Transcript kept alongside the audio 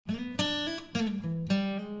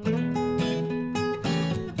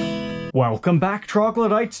Welcome back,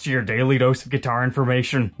 troglodytes, to your daily dose of guitar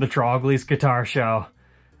information, the Trogly's Guitar Show.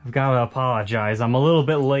 I've got to apologize, I'm a little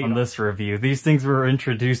bit late on this review. These things were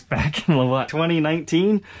introduced back in, what,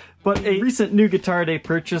 2019? But a recent new Guitar Day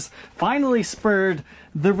purchase finally spurred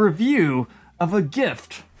the review of a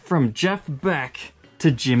gift from Jeff Beck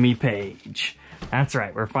to Jimmy Page. That's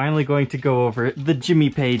right, we're finally going to go over the Jimmy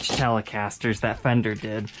Page Telecasters that Fender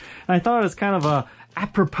did. And I thought it was kind of a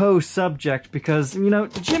apropos subject because, you know,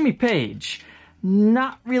 Jimmy Page,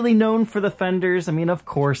 not really known for the Fenders. I mean, of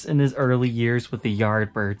course, in his early years with the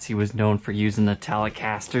Yardbirds, he was known for using the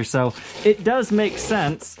Telecaster, so it does make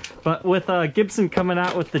sense. But with Gibson coming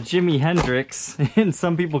out with the Jimi Hendrix, and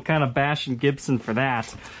some people kind of bashing Gibson for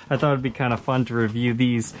that, I thought it'd be kind of fun to review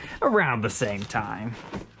these around the same time.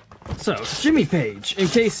 So, Jimmy Page, in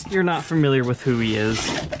case you're not familiar with who he is,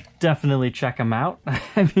 definitely check him out.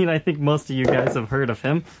 I mean, I think most of you guys have heard of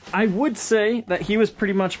him. I would say that he was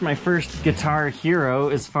pretty much my first guitar hero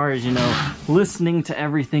as far as, you know, listening to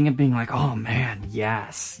everything and being like, oh man,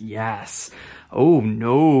 yes, yes. Oh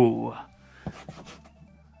no.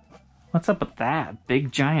 What's up with that?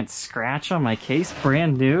 Big giant scratch on my case,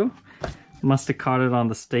 brand new? Must have caught it on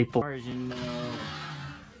the staple.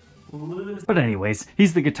 But anyways,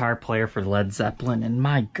 he's the guitar player for Led Zeppelin, and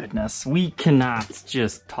my goodness, we cannot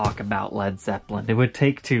just talk about Led Zeppelin. It would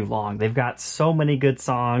take too long. They've got so many good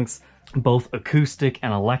songs, both acoustic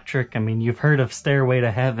and electric. I mean, you've heard of Stairway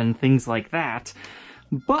to Heaven, things like that.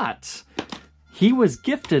 But he was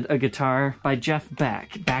gifted a guitar by Jeff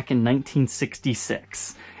Beck back in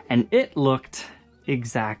 1966, and it looked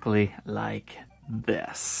exactly like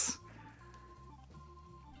this.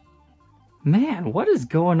 Man, what is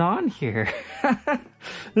going on here?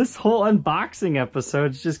 This whole unboxing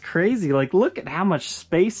episode is just crazy. Like, look at how much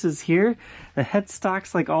space is here. The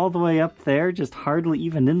headstock's like all the way up there, just hardly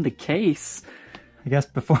even in the case. I guess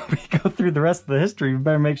before we go through the rest of the history, we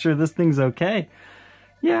better make sure this thing's okay.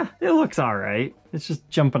 Yeah, it looks alright. It's just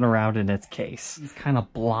jumping around in its case. It's kind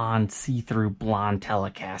of blonde, see-through blonde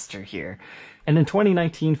Telecaster here. And in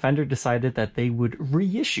 2019, Fender decided that they would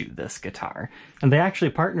reissue this guitar. And they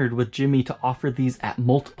actually partnered with Jimmy to offer these at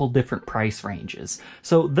multiple different price ranges.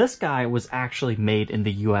 So this guy was actually made in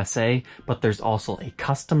the USA, but there's also a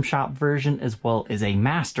custom shop version as well as a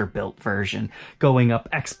master built version, going up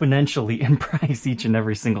exponentially in price each and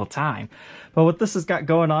every single time. But what this has got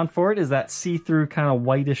going on for it is that see-through kind of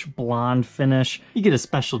whitish blonde finish. You get a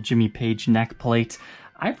special Jimmy Page neck plate.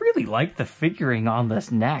 I really like the figuring on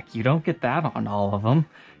this neck. You don't get that on all of them.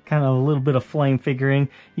 Kind of a little bit of flame figuring.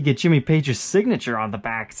 You get Jimmy Page's signature on the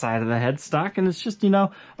back side of the headstock, and it's just, you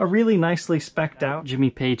know, a really nicely spec'd out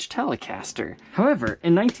Jimmy Page Telecaster. However,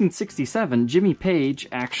 in 1967, Jimmy Page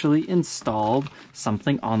actually installed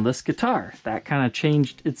something on this guitar that kind of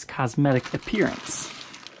changed its cosmetic appearance.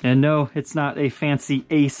 And no, it's not a fancy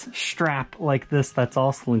Ace strap like this that's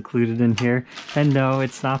also included in here. And no,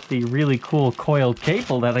 it's not the really cool coiled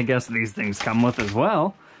cable that I guess these things come with as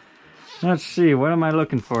well. Let's see, what am I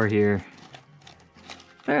looking for here?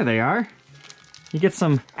 There they are. You get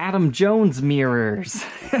some Adam Jones mirrors.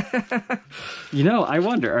 You know, I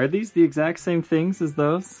wonder, are these the exact same things as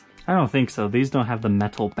those? I don't think so. These don't have the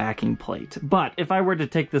metal backing plate. But if I were to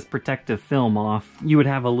take this protective film off, you would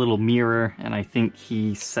have a little mirror, and I think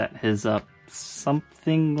he set his up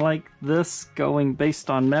something like this, going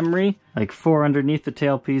based on memory. Like 4 underneath the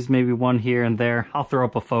tailpiece, maybe 1 here and there. I'll throw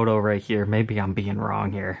up a photo right here. Maybe I'm being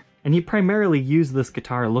wrong here. And he primarily used this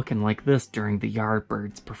guitar looking like this during the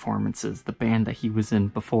Yardbirds performances, the band that he was in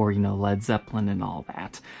before, you know, Led Zeppelin and all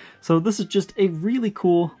that. So this is just a really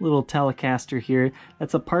cool little Telecaster here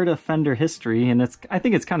that's a part of Fender history, and I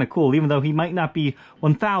think it's kind of cool, even though he might not be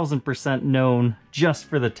 1000% known just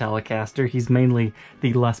for the Telecaster. He's mainly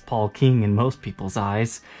the Les Paul king in most people's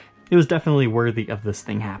eyes. It was definitely worthy of this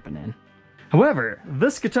thing happening. However,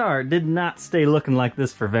 this guitar did not stay looking like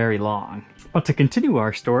this for very long. But to continue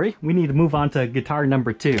our story, we need to move on to guitar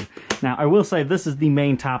number 2. Now, I will say this is the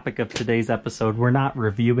main topic of today's episode. We're not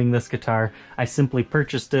reviewing this guitar. I simply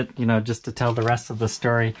purchased it, you know, just to tell the rest of the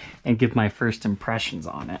story and give my first impressions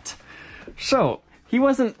on it. So, he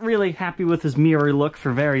wasn't really happy with his mirror look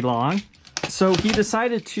for very long. So he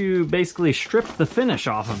decided to basically strip the finish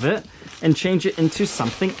off of it and change it into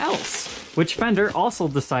something else, which Fender also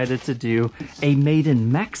decided to do a Made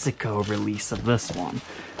in Mexico release of this one.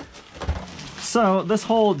 So this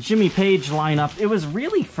whole Jimmy Page lineup, it was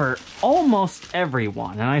really for almost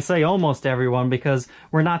everyone. And I say almost everyone because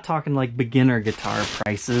we're not talking like beginner guitar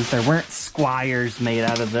prices. There weren't Squires made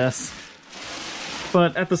out of this.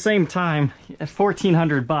 But at the same time, at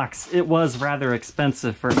 $1,400, it was rather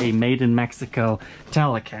expensive for a made in Mexico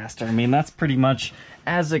Telecaster. I mean, that's pretty much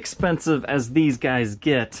as expensive as these guys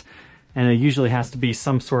get, and it usually has to be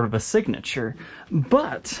some sort of a signature.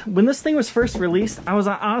 But when this thing was first released, I was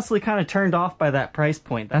honestly kind of turned off by that price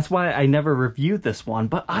point. That's why I never reviewed this one,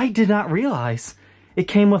 but I did not realize it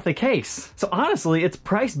came with a case. So honestly, it's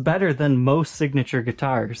priced better than most signature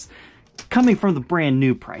guitars, coming from the brand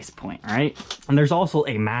new price point, right? And there's also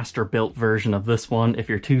a master built version of this one if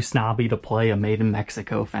you're too snobby to play a made in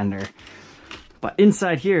Mexico Fender. But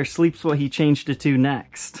inside here sleeps what he changed it to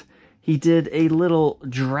next. He did a little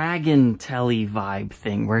Dragon Tele vibe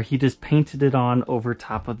thing where he just painted it on over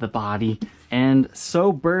top of the body, and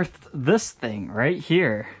so birthed this thing right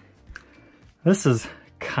here. This is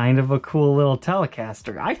kind of a cool little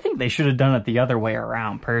Telecaster. I think they should have done it the other way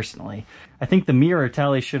around, personally. I think the Mirror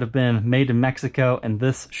Tele should have been made in Mexico and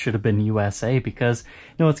this should have been USA, because,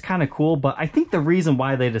 you know, it's kind of cool, but I think the reason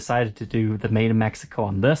why they decided to do the made in Mexico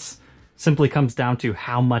on this simply comes down to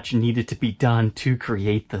how much needed to be done to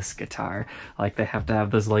create this guitar. Like, they have to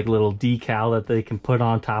have this like little decal that they can put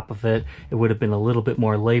on top of it. It would have been a little bit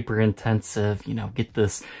more labor intensive, you know, get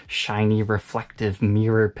this shiny reflective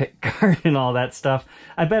mirror pickguard and all that stuff.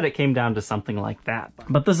 I bet it came down to something like that.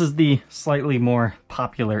 But this is the slightly more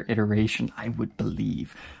popular iteration, I would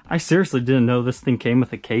believe. I seriously didn't know this thing came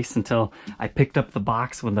with a case until I picked up the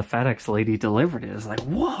box when the FedEx lady delivered it. It's like,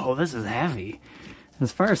 whoa, this is heavy.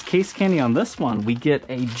 As far as case candy on this one, we get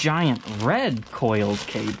a giant red coiled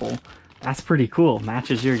cable. That's pretty cool,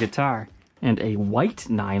 matches your guitar. And a white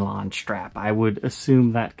nylon strap. I would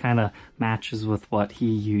assume that kind of matches with what he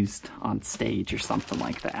used on stage or something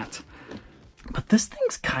like that. But this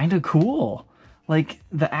thing's kind of cool. Like,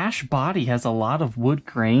 the ash body has a lot of wood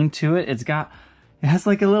grain to it. It has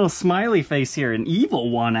like a little smiley face here, an evil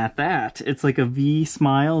one at that. It's like a V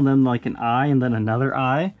smile and then like an eye and then another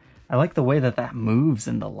eye. I like the way that that moves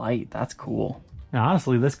in the light. That's cool. Now,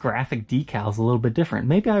 honestly, this graphic decal is a little bit different.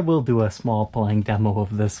 Maybe I will do a small playing demo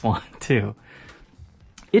of this one, too.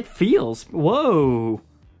 It feels... Whoa!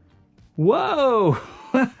 Whoa!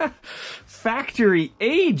 Factory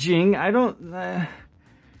aging? I don't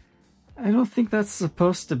think that's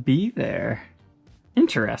supposed to be there.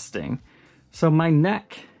 Interesting. So my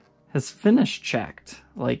neck has finish checked,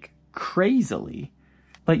 like, crazily.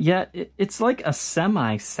 But yet, it's like a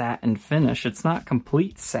semi-satin finish. It's not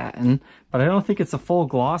complete satin, but I don't think it's a full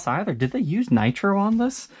gloss either. Did they use nitro on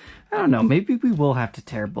this? I don't know. Maybe we will have to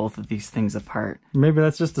tear both of these things apart. Maybe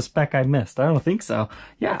that's just a spec I missed. I don't think so.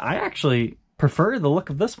 Yeah, I actually prefer the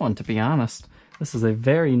look of this one, to be honest. This is a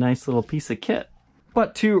very nice little piece of kit.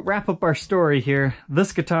 But to wrap up our story here,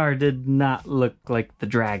 this guitar did not look like the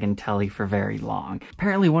Dragon Tele for very long.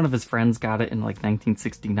 Apparently one of his friends got it in like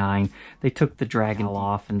 1969. They took the Dragon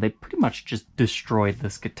off and they pretty much just destroyed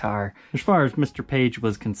this guitar, as far as Mr. Page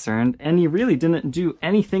was concerned, and he really didn't do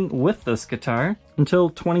anything with this guitar until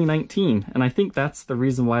 2019. And I think that's the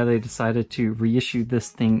reason why they decided to reissue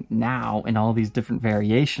this thing now in all these different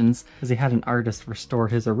variations, because he had an artist restore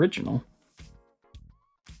his original.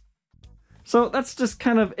 So that's just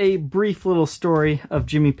kind of a brief little story of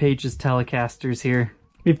Jimmy Page's Telecasters here.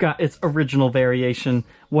 We've got its original variation,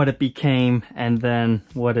 what it became, and then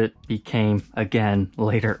what it became again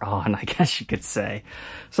later on, I guess you could say.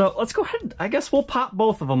 So let's go ahead, I guess we'll pop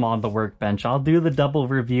both of them on the workbench. I'll do the double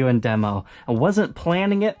review and demo. I wasn't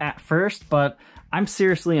planning it at first, but I'm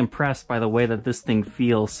seriously impressed by the way that this thing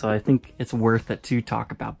feels, so I think it's worth it to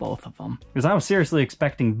talk about both of them. Because I was seriously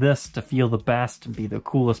expecting this to feel the best and be the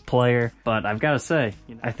coolest player, but I've got to say,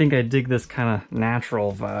 I think I dig this kind of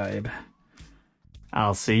natural vibe.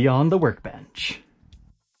 I'll see you on the workbench.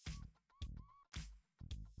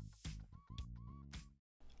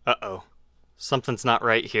 Uh-oh. Something's not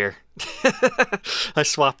right here. I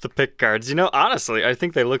swapped the pick guards. You know, honestly, I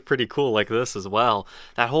think they look pretty cool like this as well.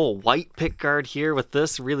 That whole white pick guard here with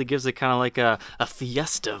this really gives it kind of like a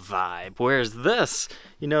fiesta vibe. Whereas this,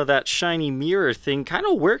 you know, that shiny mirror thing kind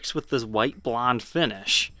of works with this white blonde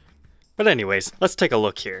finish. But anyways, let's take a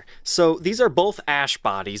look here. So these are both ash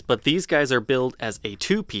bodies, but these guys are billed as a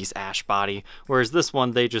two-piece ash body, whereas this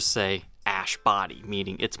one, they just say ash body,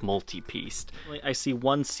 meaning it's multi-pieced. I see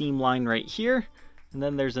one seam line right here, and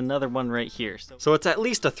then there's another one right here. So it's at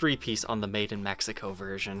least a three-piece on the Made in Mexico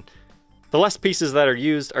version. The less pieces that are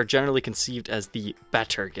used are generally conceived as the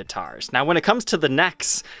better guitars. Now when it comes to the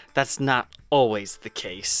necks, that's not always the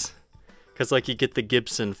case. Because like you get the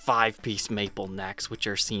Gibson 5-piece maple necks, which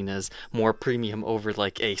are seen as more premium over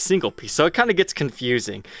like a single piece. So it kind of gets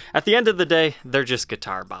confusing. At the end of the day, they're just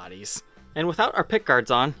guitar bodies. And without our pick guards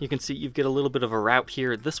on, you can see you get a little bit of a route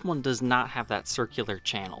here. This one does not have that circular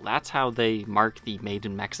channel. That's how they mark the Made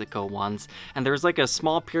in Mexico ones. And there's like a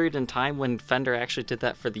small period in time when Fender actually did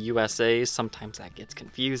that for the USA. Sometimes that gets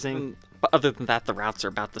confusing. But other than that, the routes are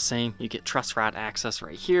about the same. You get truss rod access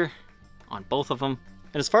right here on both of them.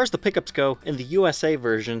 And as far as the pickups go, in the USA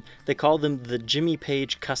version, they call them the Jimmy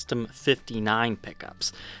Page Custom 59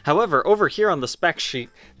 pickups. However, over here on the spec sheet,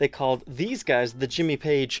 they called these guys the Jimmy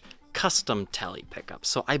Page Custom Tele pickups.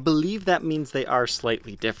 So I believe that means they are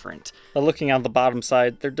slightly different. But looking on the bottom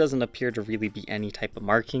side, there doesn't appear to really be any type of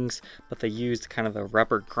markings, but they used kind of a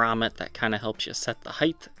rubber grommet that kind of helps you set the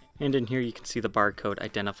height. And in here you can see the barcode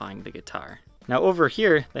identifying the guitar. Now over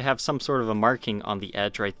here, they have some sort of a marking on the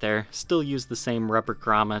edge right there. Still use the same rubber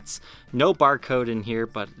grommets. No barcode in here,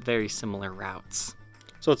 but very similar routes.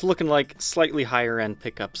 So it's looking like slightly higher end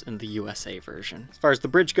pickups in the USA version. As far as the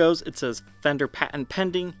bridge goes, it says Fender patent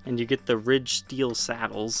pending, and you get the ridge steel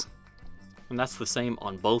saddles. And that's the same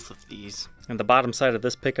on both of these. And the bottom side of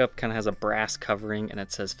this pickup kind of has a brass covering, and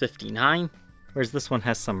it says 59. Whereas this one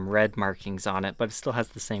has some red markings on it, but it still has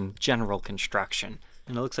the same general construction.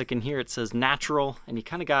 And it looks like in here it says natural, and you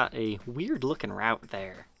kind of got a weird looking route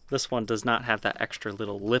there. This one does not have that extra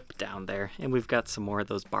little lip down there, and we've got some more of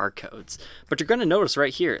those barcodes. But you're going to notice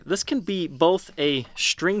right here, this can be both a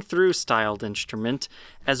string-through styled instrument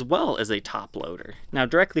as well as a top loader. Now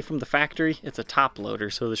directly from the factory, it's a top loader,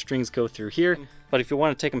 so the strings go through here. But if you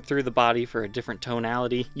want to take them through the body for a different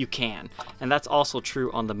tonality, you can. And that's also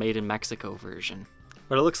true on the Made in Mexico version.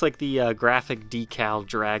 But it looks like the graphic decal,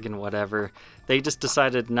 Dragon, whatever, they just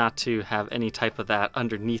decided not to have any type of that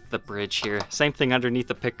underneath the bridge here. Same thing underneath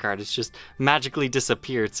the pickguard, it's just magically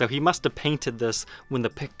disappeared. So he must have painted this when the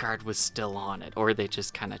pickguard was still on it, or they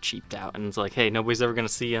just kind of cheaped out and it's like, hey, nobody's ever gonna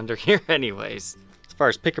see under here anyways. As far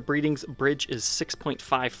as pickup readings, bridge is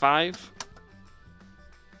 6.55.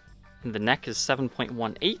 And the neck is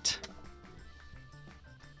 7.18.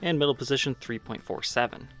 And middle position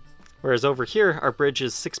 3.47. Whereas over here, our bridge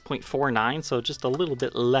is 6.49, so just a little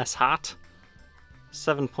bit less hot.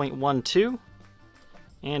 7.12,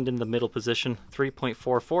 and in the middle position,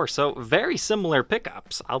 3.44. So very similar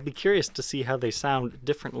pickups. I'll be curious to see how they sound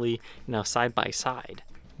differently, side by side.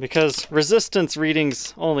 Because resistance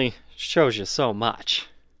readings only shows you so much.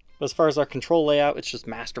 But as far as our control layout, it's just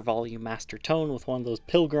master volume, master tone with one of those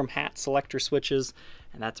Pilgrim hat selector switches.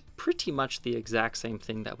 And that's pretty much the exact same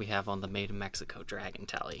thing that we have on the Made in Mexico Dragon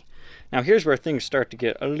Tele. Now here's where things start to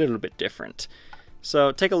get a little bit different.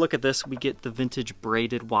 So take a look at this. We get the vintage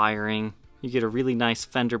braided wiring. You get a really nice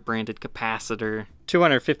Fender branded capacitor,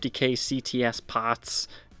 250K CTS pots,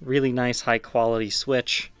 really nice high quality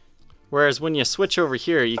switch. Whereas when you switch over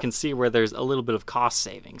here, you can see where there's a little bit of cost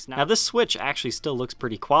savings. Now this switch actually still looks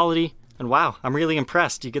pretty quality. And wow, I'm really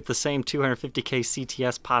impressed. You get the same 250K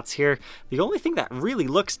CTS pots here. The only thing that really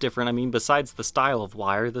looks different, I mean, besides the style of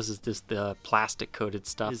wire, this is just the plastic coated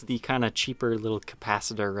stuff, is the kind of cheaper little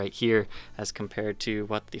capacitor right here as compared to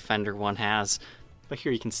what the Fender one has. But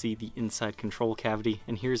here you can see the inside control cavity,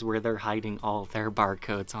 and here's where they're hiding all their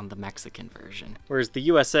barcodes on the Mexican version. Whereas the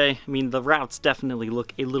USA, I mean, the routes definitely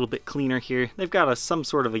look a little bit cleaner here. They've got some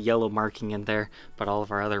sort of a yellow marking in there, but all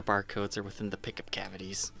of our other barcodes are within the pickup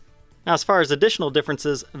cavities. Now, as far as additional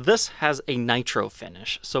differences, this has a nitro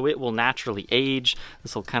finish, so it will naturally age.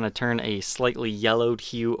 This will kind of turn a slightly yellowed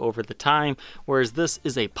hue over the time, whereas this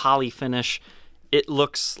is a poly finish. It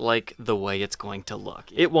looks like the way it's going to look.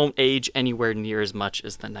 It won't age anywhere near as much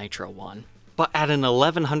as the nitro one. But at an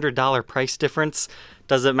 $1,100 price difference,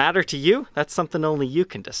 does it matter to you? That's something only you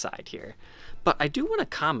can decide here. But I do want to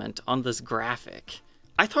comment on this graphic.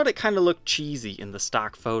 I thought it kind of looked cheesy in the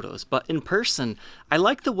stock photos, but in person, I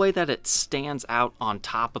like the way that it stands out on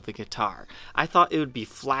top of the guitar. I thought it would be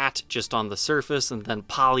flat just on the surface and then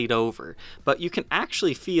polyed over, but you can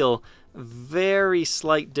actually feel very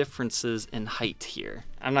slight differences in height here.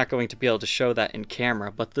 I'm not going to be able to show that in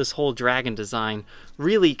camera, but this whole Dragon design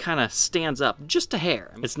really kind of stands up just a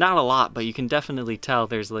hair. It's not a lot, but you can definitely tell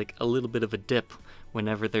there's like a little bit of a dip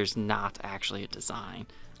whenever there's not actually a design.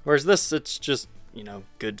 Whereas this, it's just,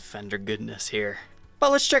 good Fender goodness here.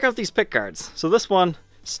 But let's check out these pickguards. So this one,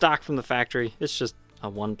 stock from the factory, it's just a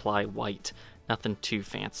one-ply white, nothing too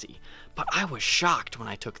fancy. But I was shocked when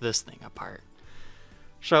I took this thing apart.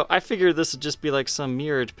 So I figured this would just be like some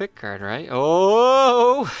mirrored pickguard, right?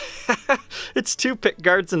 Oh, it's two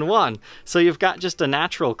pickguards in one. So you've got just a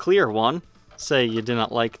natural clear one. Say you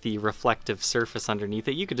didn't like the reflective surface underneath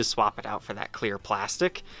it, you could just swap it out for that clear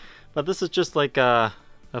plastic. But this is just like a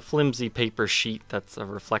a flimsy paper sheet that's a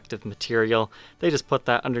reflective material. They just put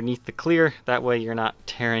that underneath the clear. That way you're not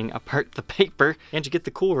tearing apart the paper and you get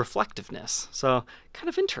the cool reflectiveness. So kind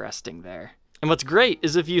of interesting there. And what's great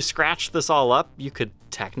is if you scratch this all up, you could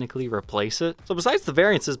technically replace it. So besides the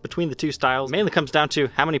variances between the two styles, it mainly comes down to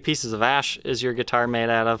how many pieces of ash is your guitar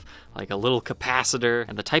made out of, like a little capacitor,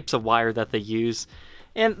 and the types of wire that they use.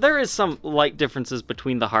 And there is some light differences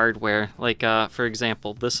between the hardware. Like, for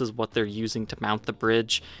example, this is what they're using to mount the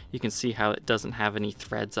bridge. You can see how it doesn't have any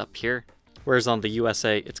threads up here. Whereas on the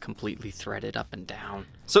USA, it's completely threaded up and down.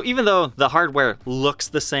 So even though the hardware looks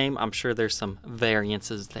the same, I'm sure there's some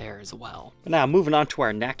variances there as well. But now moving on to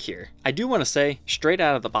our neck here. I do want to say, straight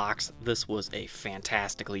out of the box, this was a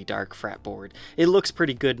fantastically dark fretboard. It looks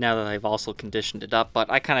pretty good now that I've also conditioned it up, but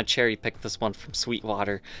I kind of cherry picked this one from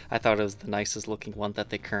Sweetwater. I thought it was the nicest looking one that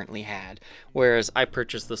they currently had. Whereas I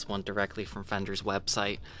purchased this one directly from Fender's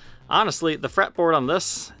website. Honestly, the fretboard on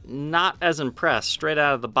this, not as impressed. Straight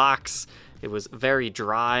out of the box, it was very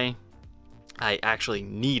dry. I actually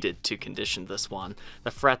needed to condition this one.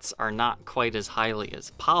 The frets are not quite as highly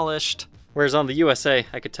as polished. Whereas on the USA,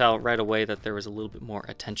 I could tell right away that there was a little bit more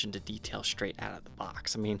attention to detail straight out of the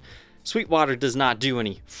box. I mean, Sweetwater does not do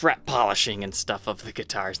any fret polishing and stuff of the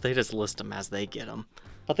guitars. They just list them as they get them.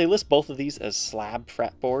 But they list both of these as slab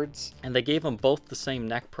fretboards, and they gave them both the same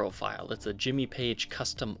neck profile. It's a Jimmy Page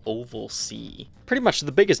Custom Oval C. Pretty much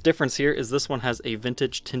the biggest difference here is this one has a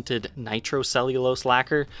vintage tinted nitrocellulose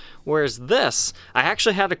lacquer, whereas this, I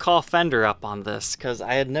actually had to call Fender up on this because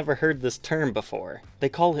I had never heard this term before. They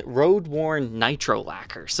call it road-worn nitro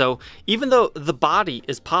lacquer. So even though the body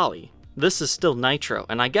is poly, this is still nitro,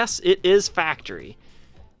 and I guess it is factory.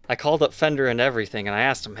 I called up Fender and everything, and I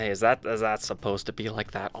asked them, hey, is that supposed to be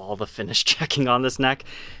like that, all the finish checking on this neck?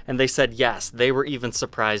 And they said yes. They were even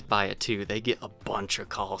surprised by it too. They get a bunch of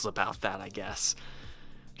calls about that, I guess.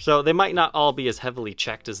 So they might not all be as heavily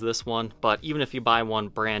checked as this one, but even if you buy one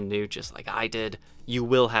brand new, just like I did, you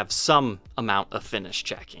will have some amount of finish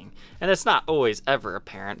checking. And it's not always ever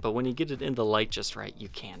apparent, but when you get it in the light just right, you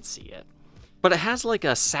can see it. But it has like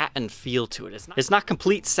a satin feel to it. It's not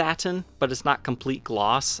complete satin, but it's not complete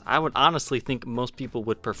gloss. I would honestly think most people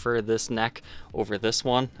would prefer this neck over this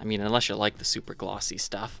one. I mean, unless you like the super glossy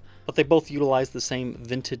stuff. But they both utilize the same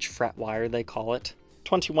vintage fret wire, they call it.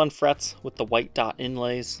 21 frets with the white dot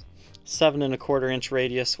inlays. 7 1/4 inch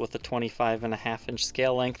radius with a 25.5 inch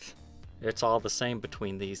scale length. It's all the same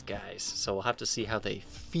between these guys, so we'll have to see how they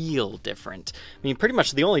feel different. I mean, pretty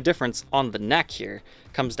much the only difference on the neck here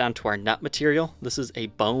comes down to our nut material. This is a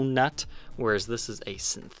bone nut, whereas this is a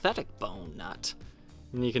synthetic bone nut.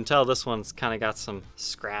 And you can tell this one's kind of got some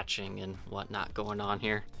scratching and whatnot going on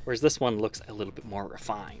here, whereas this one looks a little bit more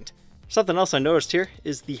refined. Something else I noticed here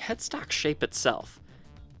is the headstock shape itself.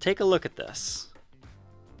 Take a look at this.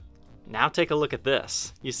 Now take a look at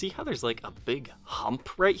this. You see how there's like a big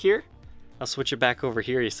hump right here? I'll switch it back over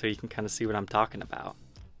here so you can kind of see what I'm talking about.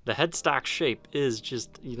 The headstock shape is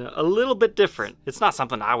just, a little bit different. It's not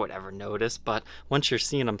something I would ever notice, but once you're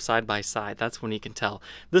seeing them side by side, that's when you can tell.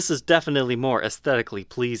 This is definitely more aesthetically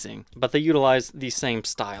pleasing, but they utilize the same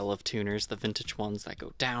style of tuners, the vintage ones that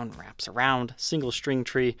go down, wraps around, single string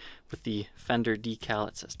tree with the Fender decal.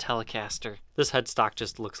 It says Telecaster. This headstock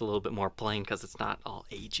just looks a little bit more plain because it's not all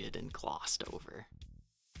aged and glossed over.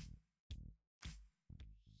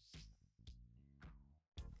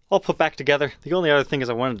 All put back together. The only other thing is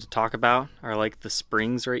I wanted to talk about are like the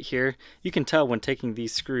springs right here. You can tell when taking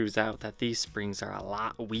these screws out that these springs are a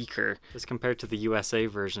lot weaker as compared to the USA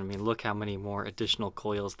version. I mean, look how many more additional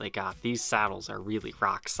coils they got. These saddles are really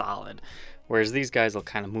rock solid, whereas these guys will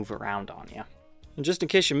kind of move around on you. And just in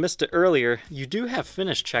case you missed it earlier, you do have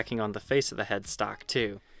finish checking on the face of the headstock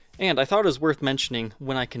too. And I thought it was worth mentioning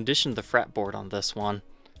when I conditioned the fretboard on this one,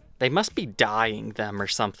 they must be dyeing them or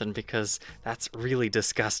something because that's really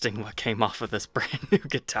disgusting what came off of this brand new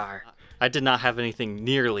guitar. I did not have anything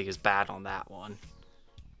nearly as bad on that one.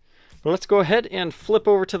 But let's go ahead and flip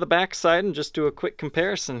over to the back side and just do a quick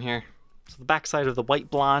comparison here. So the back side of the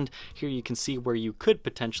white blonde, here you can see where you could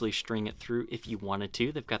potentially string it through if you wanted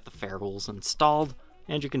to. They've got the ferrules installed,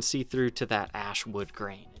 and you can see through to that ash wood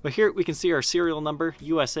grain. But here we can see our serial number,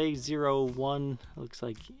 USA 01, looks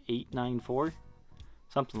like 894.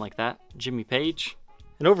 Something like that, Jimmy Page.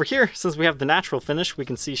 And over here, since we have the natural finish, we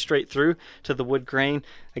can see straight through to the wood grain.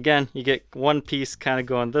 Again, you get one piece kind of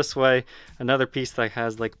going this way, another piece that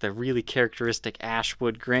has like the really characteristic ash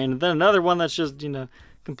wood grain, and then another one that's just,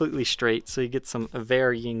 completely straight. So you get some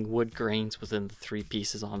varying wood grains within the three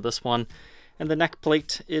pieces on this one. And the neck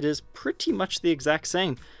plate, it is pretty much the exact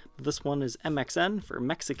same. This one is MXN for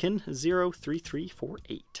Mexican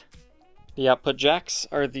 03348. The output jacks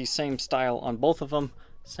are the same style on both of them,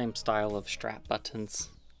 same style of strap buttons.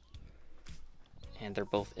 And they're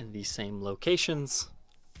both in the same locations.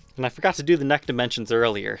 And I forgot to do the neck dimensions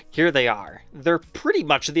earlier. Here they are. They're pretty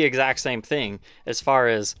much the exact same thing as far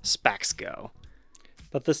as specs go.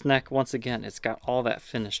 But this neck, once again, it's got all that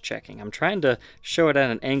finish checking. I'm trying to show it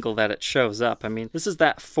at an angle that it shows up. I mean, this is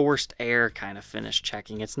that forced air kind of finish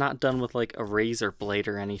checking. It's not done with like a razor blade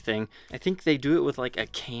or anything. I think they do it with like a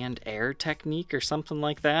canned air technique or something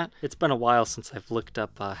like that. It's been a while since I've looked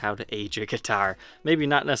up how to age a guitar. Maybe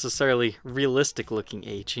not necessarily realistic looking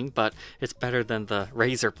aging, but it's better than the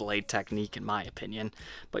razor blade technique in my opinion.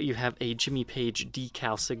 But you have a Jimmy Page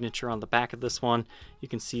decal signature on the back of this one. You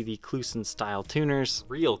can see the Kluson style tuners,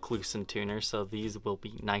 real Kluson tuners, so these will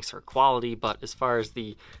be nicer quality, but as far as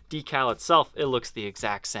the decal itself, it looks the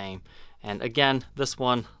exact same. And again, this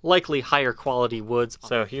one, likely higher quality woods,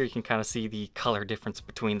 so here you can kind of see the color difference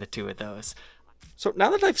between the two of those. So now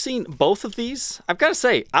that I've seen both of these, I've got to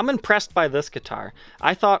say, I'm impressed by this guitar.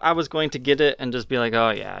 I thought I was going to get it and just be like, oh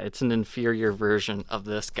yeah, it's an inferior version of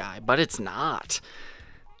this guy, but it's not.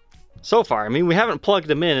 So far, I mean, we haven't plugged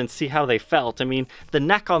them in and see how they felt. I mean, the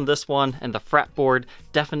neck on this one and the fretboard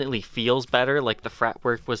definitely feels better, like the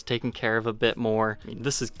fretwork was taken care of a bit more. I mean,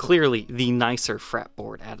 this is clearly the nicer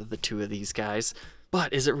fretboard out of the two of these guys.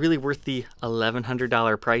 But is it really worth the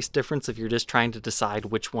 $1,100 price difference if you're just trying to decide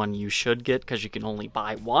which one you should get because you can only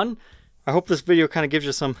buy one? I hope this video kind of gives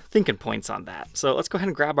you some thinking points on that. So let's go ahead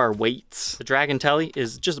and grab our weights. The Dragon Tele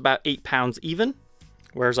is just about 8 pounds even,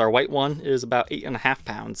 whereas our white one is about 8.5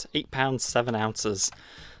 pounds, 8 pounds, 7 ounces.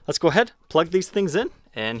 Let's go ahead, plug these things in,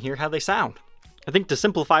 and hear how they sound. I think to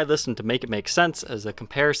simplify this and to make it make sense as a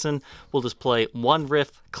comparison, we'll just play one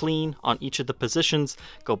riff clean on each of the positions,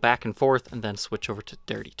 go back and forth, and then switch over to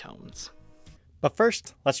dirty tones. But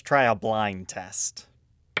first, let's try a blind test.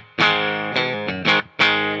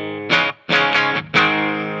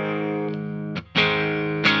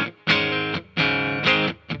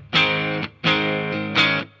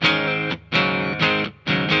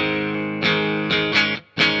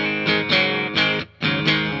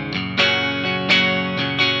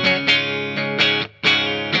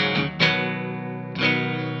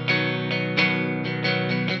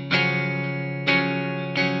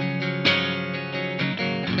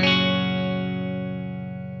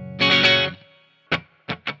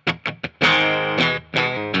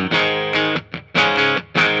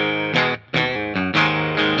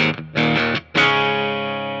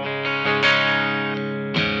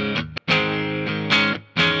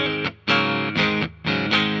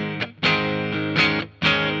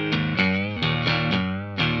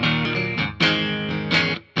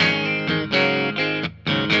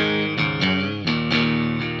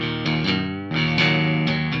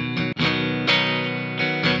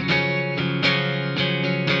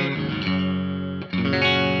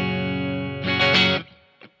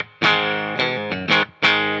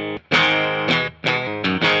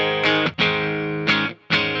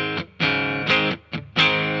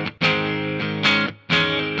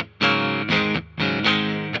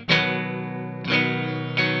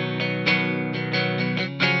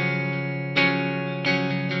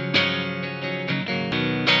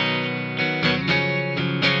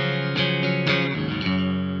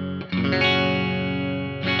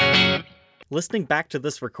 Listening back to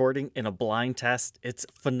this recording in a blind test, it's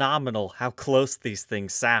phenomenal how close these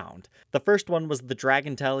things sound. The first one was the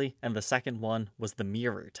Dragon Tele, and the second one was the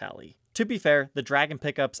Mirror Tele. To be fair, the Dragon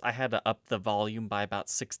pickups, I had to up the volume by about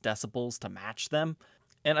 6 decibels to match them.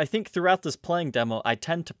 And I think throughout this playing demo, I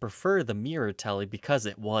tend to prefer the Mirror Tele because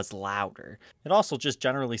it was louder. It also just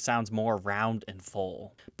generally sounds more round and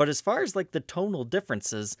full. But as far as like the tonal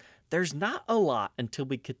differences, there's not a lot until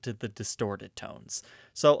we get to the distorted tones.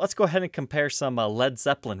 So let's go ahead and compare some Led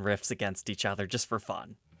Zeppelin riffs against each other just for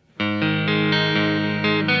fun.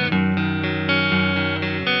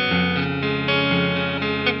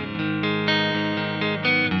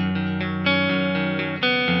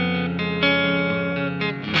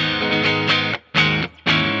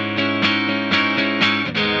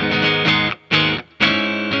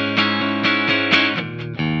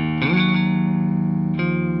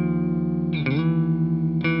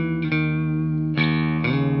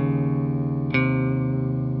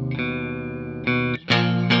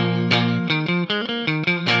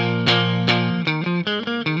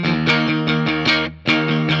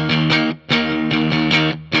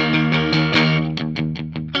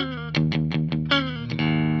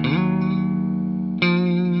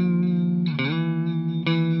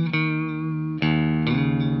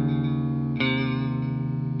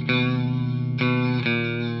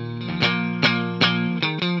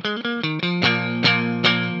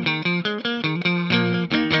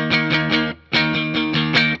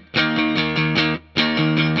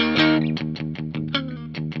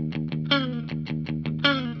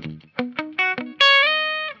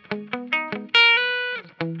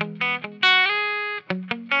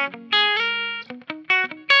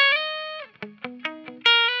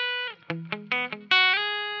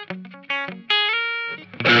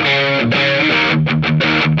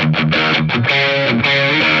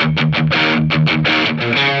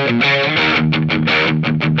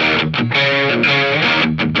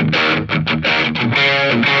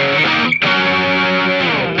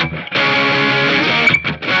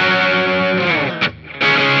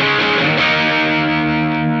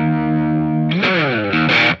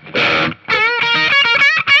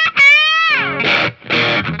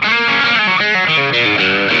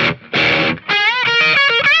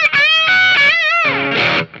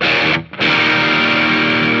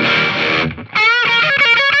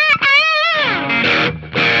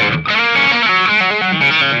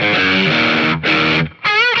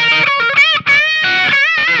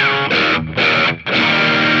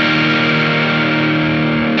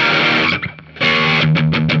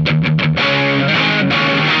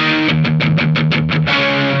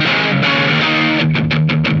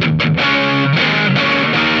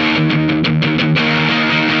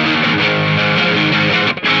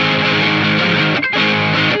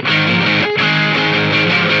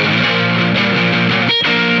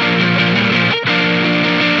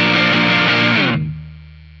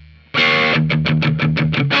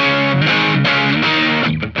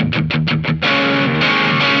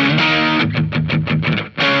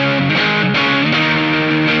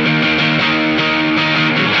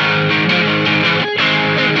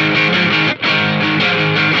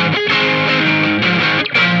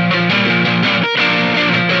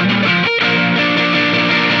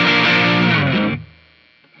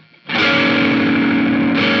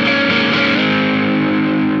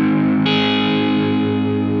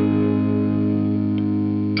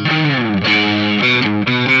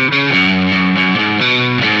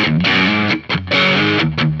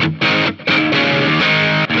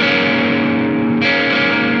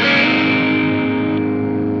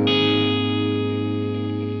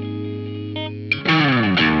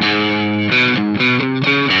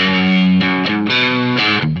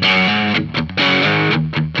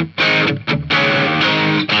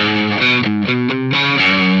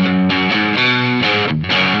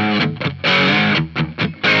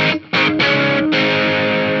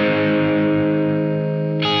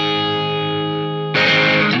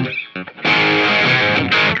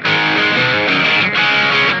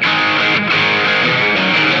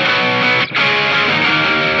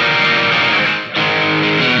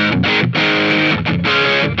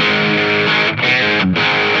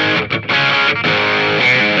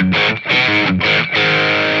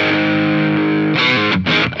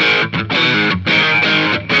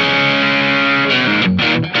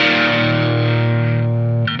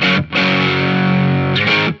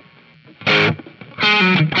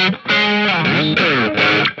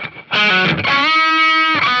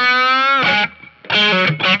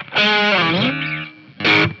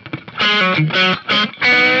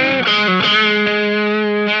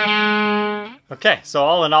 Okay, so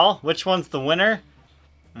all in all, which one's the winner?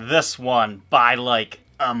 This one by like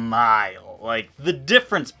a mile. Like, the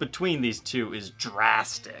difference between these two is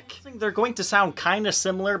drastic. I think they're going to sound kind of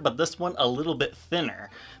similar, but this one a little bit thinner,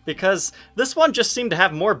 because this one just seemed to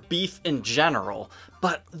have more beef in general.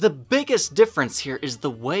 But the biggest difference here is the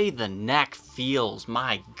way the neck feels.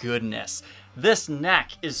 My goodness. This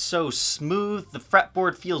neck is so smooth, the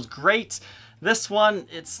fretboard feels great. This one,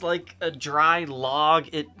 it's like a dry log.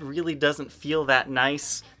 It really doesn't feel that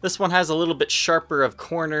nice. This one has a little bit sharper of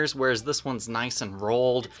corners, whereas this one's nice and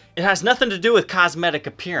rolled. It has nothing to do with cosmetic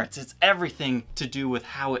appearance. It's everything to do with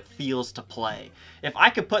how it feels to play. If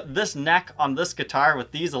I could put this neck on this guitar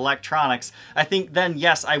with these electronics, I think then,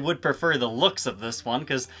 yes, I would prefer the looks of this one,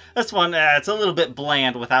 because this one, it's a little bit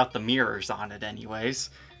bland without the mirrors on it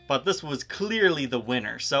anyways. But this was clearly the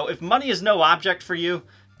winner. So if money is no object for you,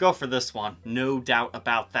 go for this one, no doubt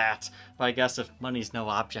about that. But I guess if money's no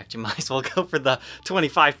object, you might as well go for the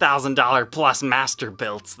 $25,000 plus master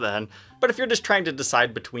builds then. But if you're just trying to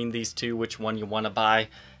decide between these two which one you want to buy,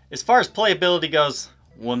 as far as playability goes,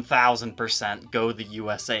 1000% go the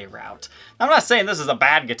USA route. I'm not saying this is a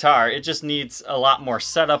bad guitar, it just needs a lot more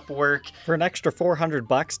setup work. For an extra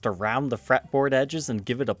 $400 to round the fretboard edges and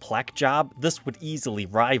give it a PLEK job, this would easily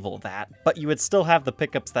rival that, but you would still have the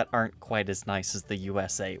pickups that aren't quite as nice as the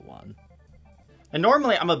USA one. And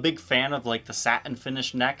normally I'm a big fan of like the satin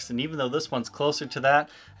finish necks, and even though this one's closer to that,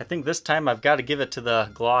 I think this time I've got to give it to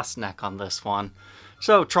the gloss neck on this one.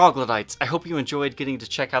 So, troglodytes, I hope you enjoyed getting to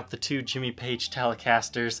check out the two Jimmy Page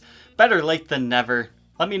Telecasters. Better late than never.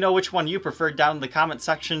 Let me know which one you preferred down in the comment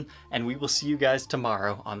section, and we will see you guys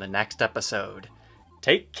tomorrow on the next episode.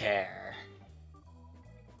 Take care.